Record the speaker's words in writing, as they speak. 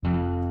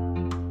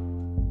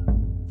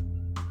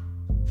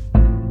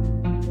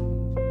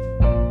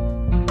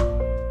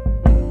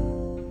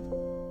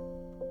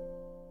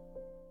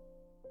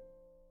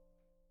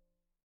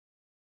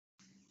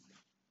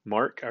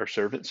Mark, our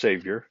servant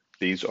Savior.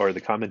 These are the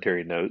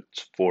commentary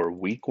notes for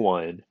week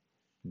 1,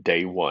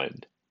 day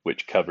 1,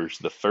 which covers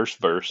the first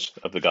verse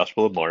of the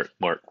Gospel of Mark,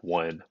 Mark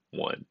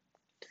 1:1.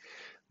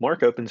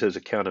 Mark opens his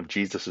account of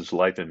Jesus'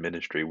 life and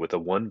ministry with a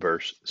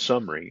one-verse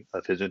summary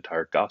of his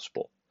entire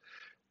gospel.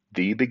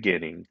 The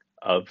beginning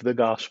of the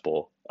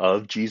gospel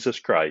of Jesus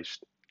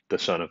Christ, the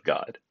Son of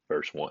God,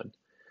 verse 1.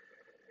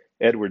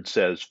 Edwards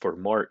says, for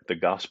Mark, the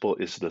gospel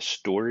is the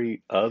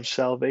story of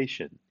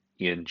salvation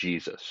in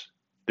Jesus.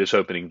 This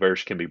opening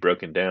verse can be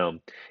broken down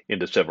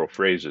into several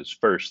phrases.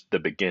 First, the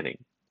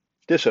beginning.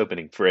 This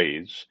opening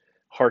phrase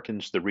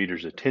harkens the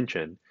reader's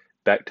attention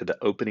back to the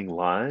opening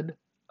line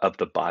of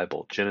the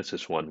Bible,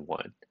 Genesis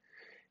 1:1,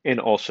 and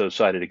also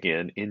cited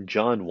again in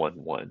John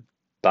 1:1.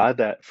 By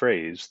that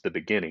phrase, the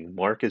beginning,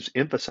 Mark is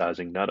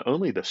emphasizing not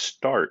only the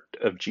start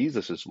of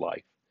Jesus'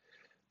 life,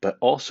 but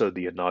also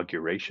the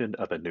inauguration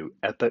of a new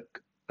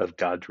epoch of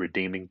God's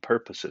redeeming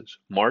purposes.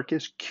 Mark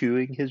is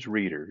cueing his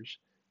readers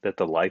that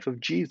the life of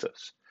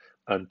Jesus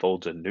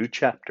unfolds a new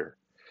chapter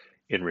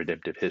in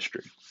redemptive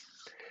history.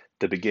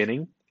 The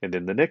beginning, and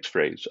then the next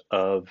phrase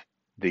of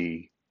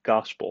the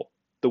gospel.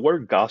 The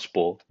word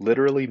gospel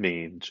literally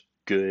means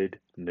good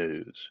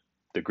news.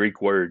 The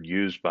Greek word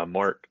used by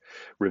Mark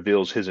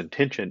reveals his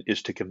intention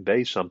is to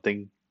convey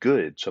something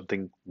good,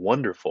 something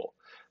wonderful.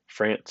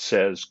 France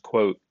says,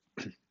 quote,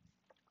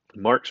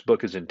 Mark's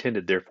book is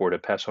intended, therefore, to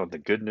pass on the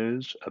good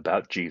news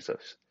about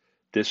Jesus.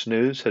 This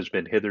news has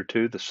been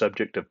hitherto the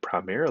subject of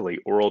primarily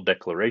oral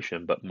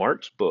declaration, but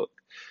Mark's book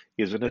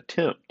is an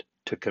attempt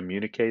to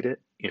communicate it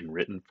in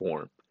written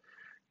form.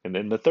 And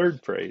then the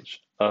third phrase,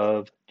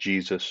 of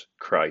Jesus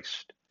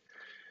Christ.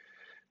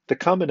 The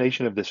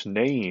combination of this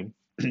name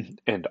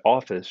and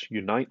office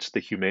unites the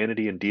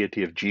humanity and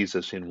deity of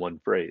Jesus in one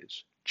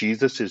phrase.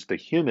 Jesus is the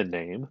human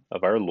name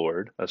of our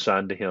Lord,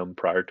 assigned to him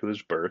prior to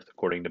his birth,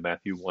 according to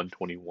Matthew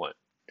 1:21.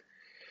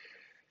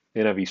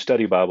 NIV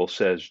Study Bible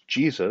says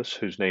Jesus,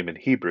 whose name in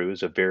Hebrew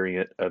is a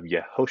variant of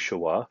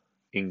Yehoshua,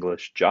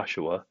 English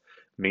Joshua,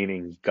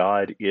 meaning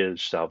God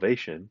is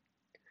salvation,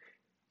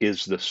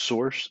 is the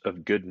source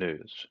of good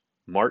news.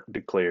 Mark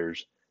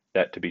declares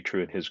that to be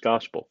true in his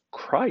gospel.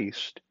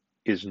 Christ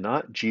is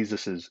not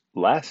Jesus'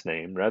 last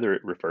name, rather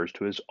it refers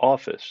to his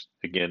office.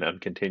 Again, I'm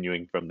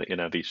continuing from the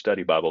NIV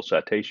Study Bible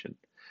citation.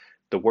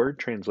 The word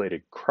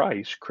translated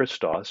Christ,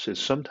 Christos, is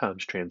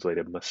sometimes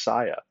translated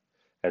Messiah,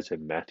 as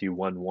in Matthew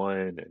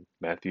 1:1 and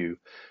Matthew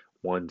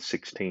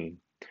 1:16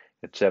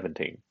 and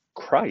 17.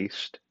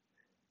 Christ,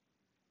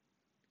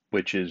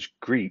 which is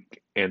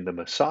Greek, and the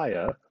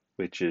Messiah,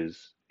 which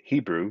is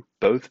Hebrew,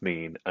 both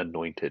mean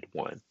anointed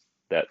one.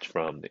 That's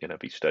from the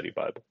NIV Study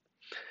Bible.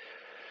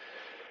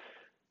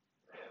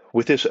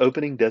 With this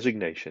opening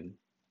designation,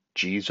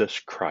 Jesus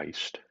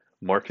Christ,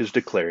 Mark is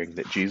declaring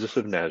that Jesus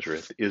of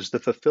Nazareth is the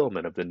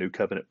fulfillment of the new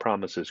covenant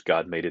promises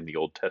God made in the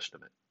Old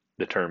Testament.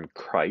 The term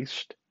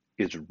Christ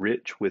is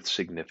rich with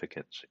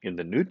significance. In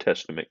the New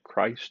Testament,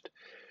 Christ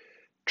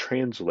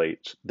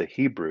translates the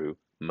Hebrew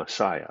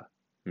Messiah,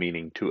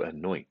 meaning to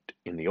anoint.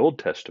 In the Old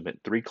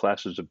Testament, 3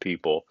 classes of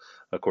people,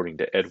 according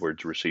to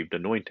Edwards, received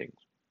anointings: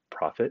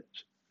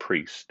 prophets,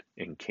 priests,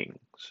 and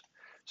kings.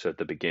 So at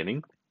the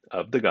beginning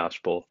of the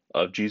gospel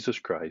of Jesus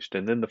Christ,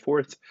 and then the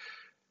fourth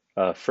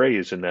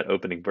phrase in that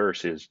opening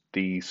verse is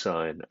the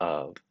Son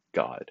of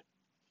God.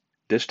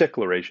 This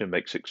declaration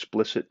makes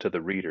explicit to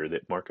the reader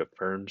that Mark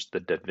affirms the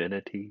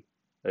divinity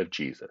of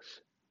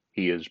Jesus.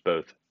 He is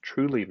both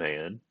truly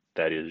man,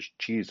 that is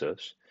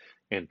Jesus,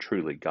 and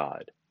truly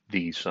God,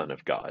 the Son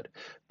of God.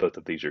 Both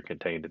of these are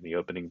contained in the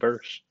opening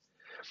verse.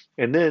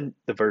 And then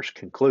the verse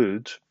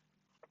concludes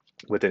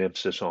with an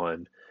emphasis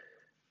on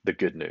the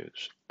good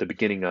news, the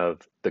beginning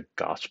of the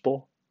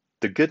gospel.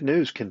 The good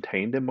news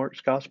contained in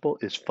Mark's gospel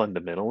is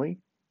fundamentally,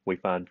 we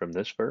find from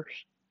this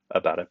verse,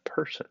 about a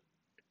person.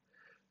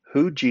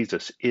 Who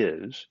Jesus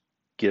is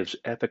gives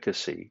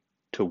efficacy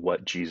to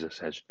what Jesus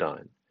has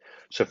done.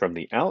 So from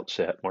the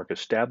outset, Mark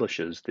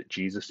establishes that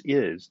Jesus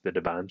is the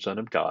divine Son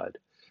of God,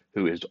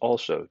 who is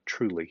also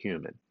truly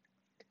human.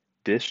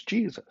 This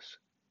Jesus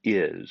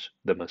is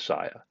the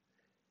Messiah.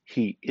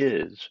 He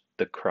is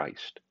the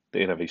Christ. The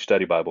NIV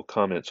Study Bible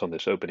comments on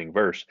this opening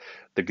verse.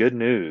 The good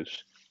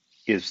news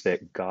is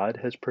that God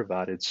has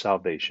provided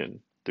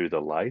salvation through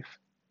the life,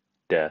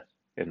 death,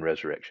 and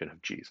resurrection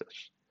of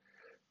Jesus.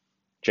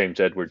 James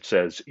Edwards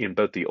says, in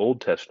both the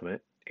Old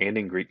Testament and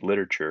in Greek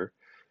literature,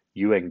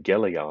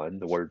 euangelion,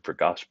 the word for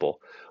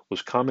gospel,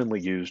 was commonly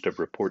used of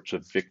reports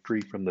of victory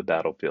from the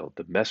battlefield.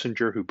 The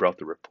messenger who brought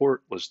the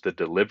report was the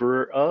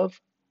deliverer of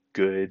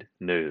good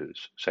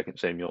news. 2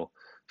 Samuel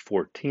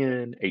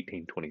 4:10,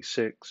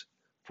 18:26.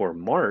 For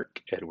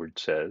Mark,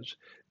 Edwards says,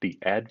 the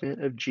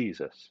advent of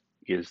Jesus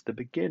is the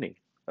beginning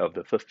of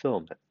the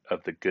fulfillment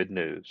of the good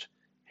news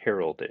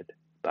heralded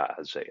by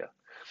Isaiah.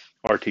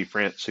 R.T.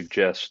 France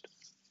suggests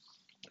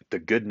the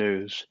Good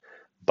News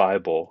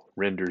Bible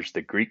renders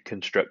the Greek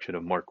construction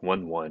of Mark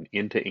 1:1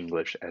 into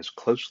English as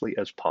closely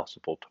as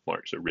possible to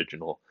Mark's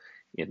original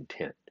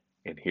intent.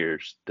 And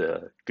here's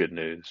the Good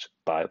News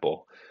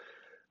Bible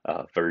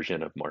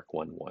version of Mark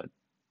 1:1.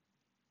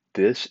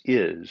 This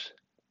is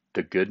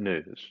the good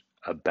news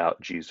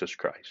about Jesus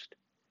Christ,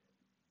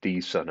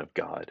 the Son of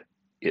God.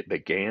 It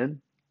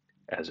began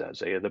as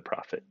Isaiah the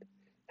prophet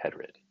had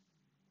written.